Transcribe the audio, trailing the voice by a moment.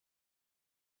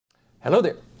Hello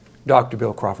there. Dr.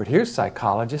 Bill Crawford here,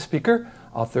 psychologist, speaker,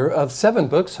 author of 7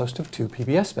 books, host of 2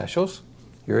 PBS specials.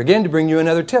 Here again to bring you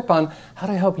another tip on how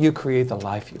to help you create the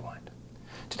life you want.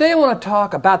 Today I want to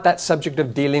talk about that subject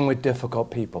of dealing with difficult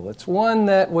people. It's one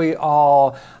that we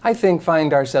all, I think,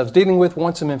 find ourselves dealing with,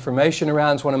 want some information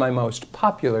around. It's one of my most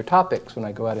popular topics when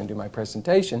I go out and do my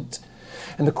presentations.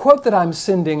 And the quote that I'm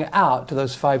sending out to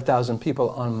those 5,000 people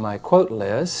on my quote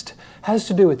list has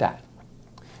to do with that.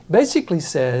 It basically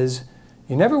says,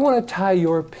 you never want to tie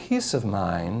your peace of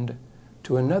mind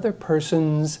to another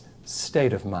person's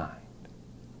state of mind.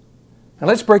 Now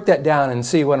let's break that down and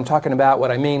see what I'm talking about, what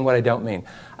I mean, what I don't mean.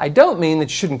 I don't mean that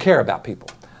you shouldn't care about people.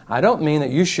 I don't mean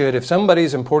that you should, if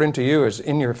somebody's important to you, or is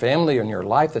in your family or in your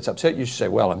life that's upset, you should say,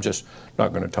 well, I'm just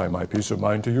not going to tie my peace of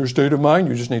mind to your state of mind.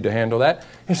 You just need to handle that.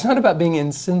 It's not about being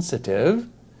insensitive.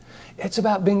 It's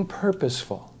about being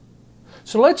purposeful.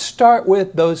 So let's start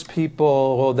with those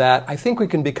people that I think we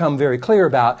can become very clear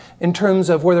about in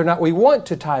terms of whether or not we want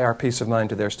to tie our peace of mind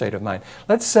to their state of mind.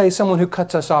 Let's say someone who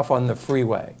cuts us off on the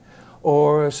freeway,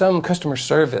 or some customer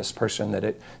service person that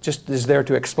it just is there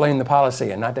to explain the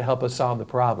policy and not to help us solve the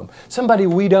problem. Somebody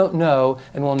we don't know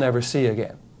and will never see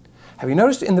again. Have you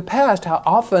noticed in the past how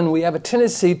often we have a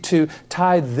tendency to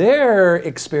tie their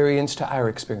experience to our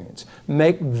experience,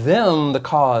 make them the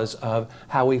cause of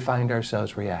how we find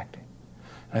ourselves reacting?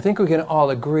 I think we can all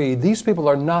agree these people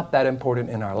are not that important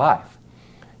in our life.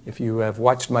 If you have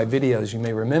watched my videos, you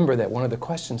may remember that one of the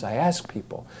questions I ask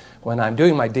people when I'm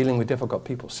doing my Dealing with Difficult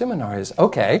People seminar is,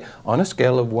 okay, on a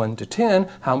scale of 1 to 10,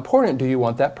 how important do you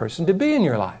want that person to be in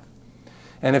your life?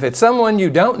 And if it's someone you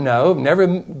don't know, never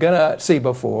gonna see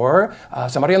before,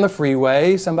 somebody on the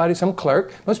freeway, some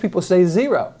clerk, most people say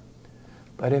 0.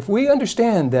 But if we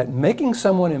understand that making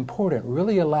someone important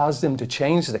really allows them to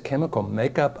change the chemical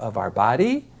makeup of our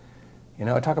body, you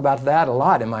know, I talk about that a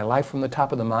lot in my Life from the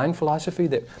Top of the Mind philosophy,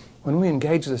 that when we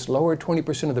engage this lower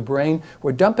 20% of the brain,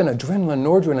 we're dumping adrenaline,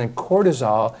 noradrenaline,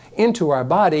 cortisol into our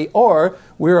body, or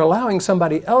we're allowing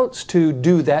somebody else to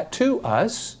do that to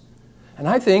us. And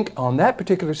I think on that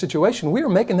particular situation, we are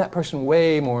making that person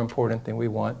way more important than we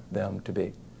want them to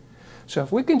be. So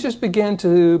if we can just begin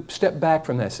to step back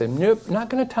from that, say, nope, not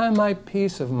going to tie my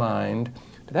peace of mind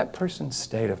to that person's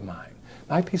state of mind.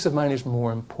 My peace of mind is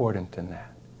more important than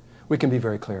that. We can be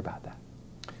very clear about that.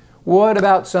 What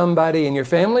about somebody in your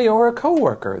family or a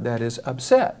coworker that is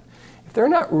upset? If they're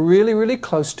not really, really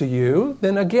close to you,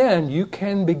 then again, you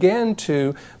can begin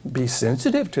to be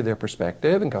sensitive to their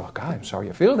perspective and go, oh, God, I'm sorry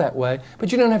you feel that way, but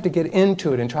you don't have to get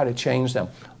into it and try to change them.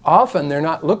 Often they're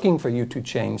not looking for you to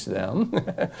change them,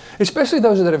 especially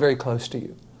those that are very close to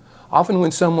you. Often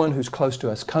when someone who's close to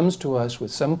us comes to us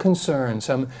with some concern,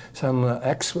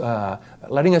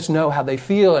 letting us know how they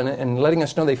feel and letting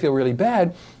us know they feel really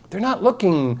bad, they're not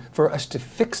looking for us to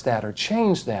fix that or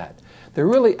change that. They're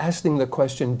really asking the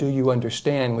question, do you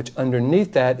understand? Which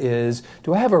underneath that is,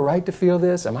 do I have a right to feel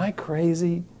this? Am I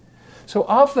crazy? So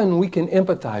often we can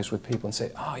empathize with people and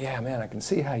say, oh yeah, man, I can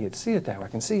see how you'd see it that way. I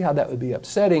can see how that would be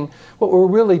upsetting. What we're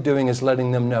really doing is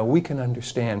letting them know we can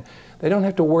understand. They don't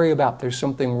have to worry about there's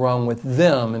something wrong with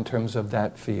them in terms of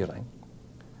that feeling.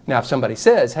 Now, if somebody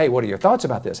says, hey, what are your thoughts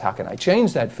about this? How can I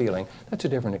change that feeling? That's a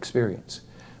different experience.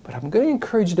 But I'm going to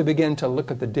encourage you to begin to look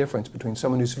at the difference between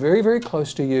someone who's very, very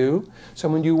close to you,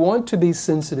 someone you want to be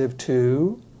sensitive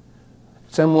to,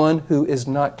 someone who is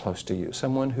not close to you,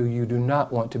 someone who you do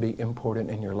not want to be important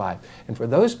in your life. And for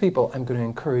those people, I'm going to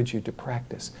encourage you to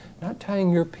practice not tying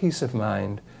your peace of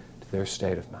mind to their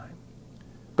state of mind,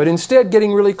 but instead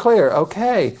getting really clear,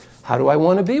 okay, how do I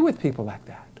want to be with people like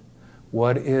that?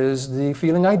 What is the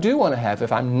feeling I do want to have?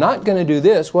 If I'm not going to do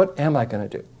this, what am I going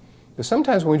to do? Because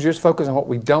sometimes when we just focus on what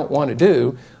we don't want to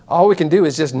do, all we can do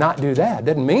is just not do that. It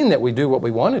doesn't mean that we do what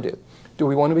we want to do. Do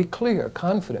we want to be clear,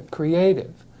 confident,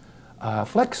 creative,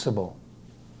 flexible?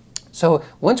 So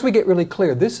once we get really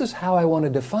clear, this is how I want to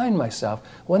define myself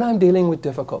when I'm dealing with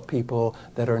difficult people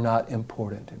that are not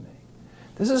important to me.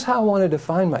 This is how I want to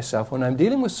define myself when I'm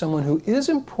dealing with someone who is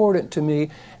important to me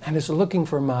and is looking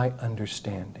for my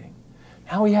understanding.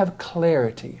 Now we have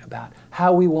clarity about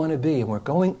how we want to be, and we're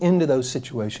going into those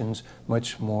situations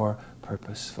much more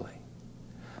purposefully.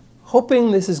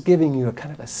 Hoping this is giving you a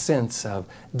kind of a sense of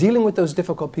dealing with those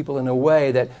difficult people in a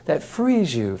way that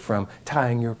frees you from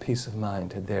tying your peace of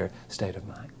mind to their state of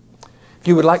mind. If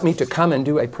you would like me to come and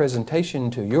do a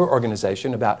presentation to your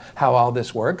organization about how all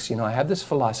this works, you know, I have this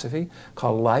philosophy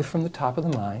called Life from the Top of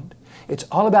the Mind. It's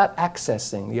all about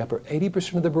accessing the upper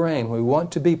 80% of the brain. When we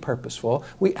want to be purposeful,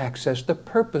 we access the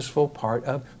purposeful part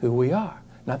of who we are,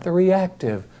 not the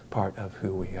reactive part of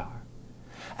who we are.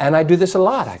 And I do this a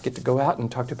lot. I get to go out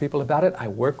and talk to people about it. I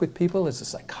work with people as a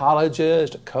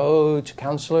psychologist, a coach, a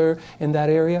counselor in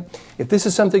that area. If this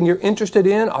is something you're interested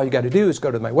in, all you got to do is go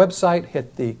to my website,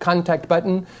 hit the contact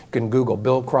button. You can Google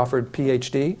Bill Crawford,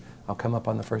 PhD. I'll come up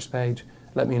on the first page.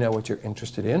 Let me know what you're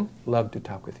interested in. Love to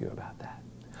talk with you about that.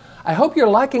 I hope you're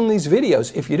liking these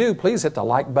videos. If you do, please hit the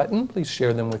like button. Please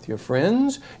share them with your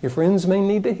friends. Your friends may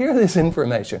need to hear this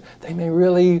information. They may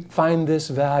really find this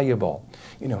valuable.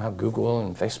 You know how Google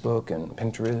and Facebook and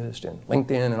Pinterest and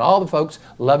LinkedIn and all the folks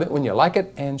love it when you like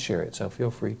it and share it, so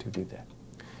feel free to do that.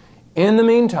 In the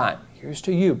meantime, here's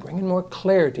to you, bringing more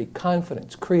clarity,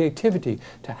 confidence, creativity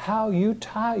to how you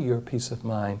tie your peace of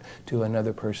mind to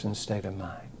another person's state of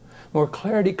mind. More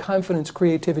clarity, confidence,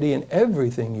 creativity in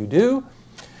everything you do.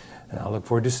 And I'll look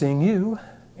forward to seeing you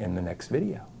in the next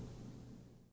video.